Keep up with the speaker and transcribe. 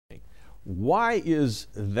Why is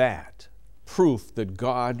that proof that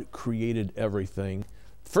God created everything?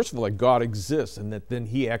 First of all, that God exists and that then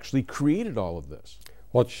He actually created all of this.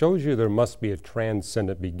 Well, it shows you there must be a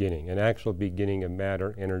transcendent beginning, an actual beginning of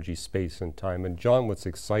matter, energy, space, and time. And John, what's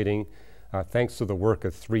exciting, thanks to the work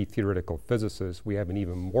of 3 theoretical physicists, we have an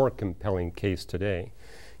even more compelling case today.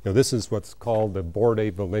 This is what's called the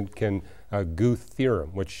Borde-Vilenkin Guth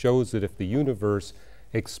theorem, which shows that if the universe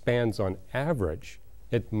expands on average,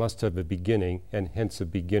 it must have a beginning, and hence a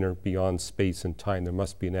beginner beyond space and time. There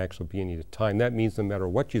must be an actual beginning to time. That means no matter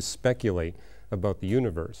what you speculate about the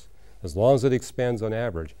universe, as long as it expands on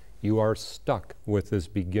average, you are stuck with this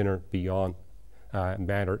beginner beyond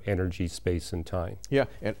matter, energy, space, and time. Yeah,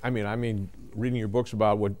 and I mean, reading your books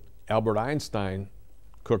about what Albert Einstein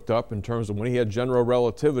cooked up in terms of when he had general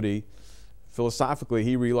relativity, philosophically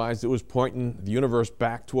he realized it was pointing the universe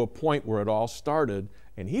back to a point where it all started,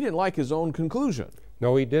 and he didn't like his own conclusion.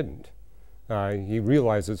 No, he didn't. He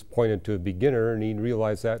realized it's pointed to a beginner, and he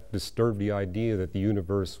realized that disturbed the idea that the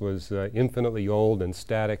universe was infinitely old and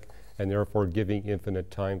static, and therefore giving infinite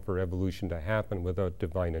time for evolution to happen without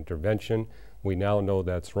divine intervention. We now know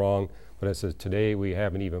that's wrong, but as of today we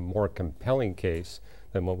have an even more compelling case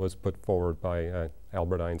than what was put forward by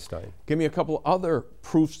Albert Einstein. Give me a couple other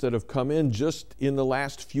proofs that have come in just in the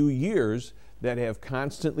last few years that have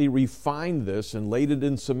constantly refined this and laid it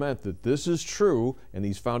in cement that this is true and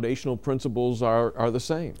these foundational principles are the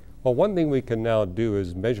same. Well, one thing we can now do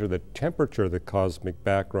is measure the temperature of the cosmic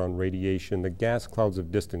background radiation, the gas clouds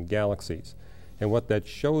of distant galaxies. And what that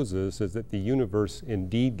shows us is that the universe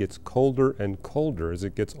indeed gets colder and colder as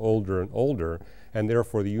it gets older and older, and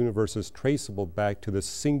therefore the universe is traceable back to the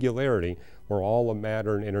singularity where all the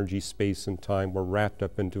matter and energy, space, and time were wrapped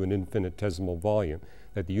up into an infinitesimal volume,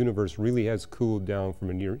 that the universe really has cooled down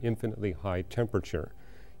from a near infinitely high temperature.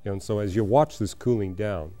 And so as you watch this cooling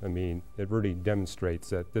down, it really demonstrates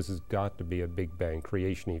that this has got to be a Big Bang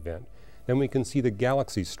creation event. Then we can see the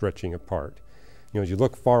galaxies stretching apart. As you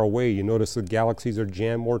look far away, you notice the galaxies are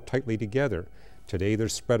jammed more tightly together. Today they're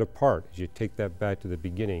spread apart. As you take that back to the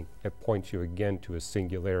beginning, it points you again to a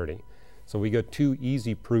singularity. So we got 2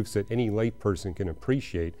 easy proofs that any layperson can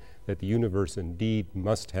appreciate that the universe indeed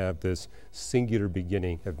must have this singular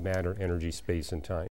beginning of matter, energy, space, and time.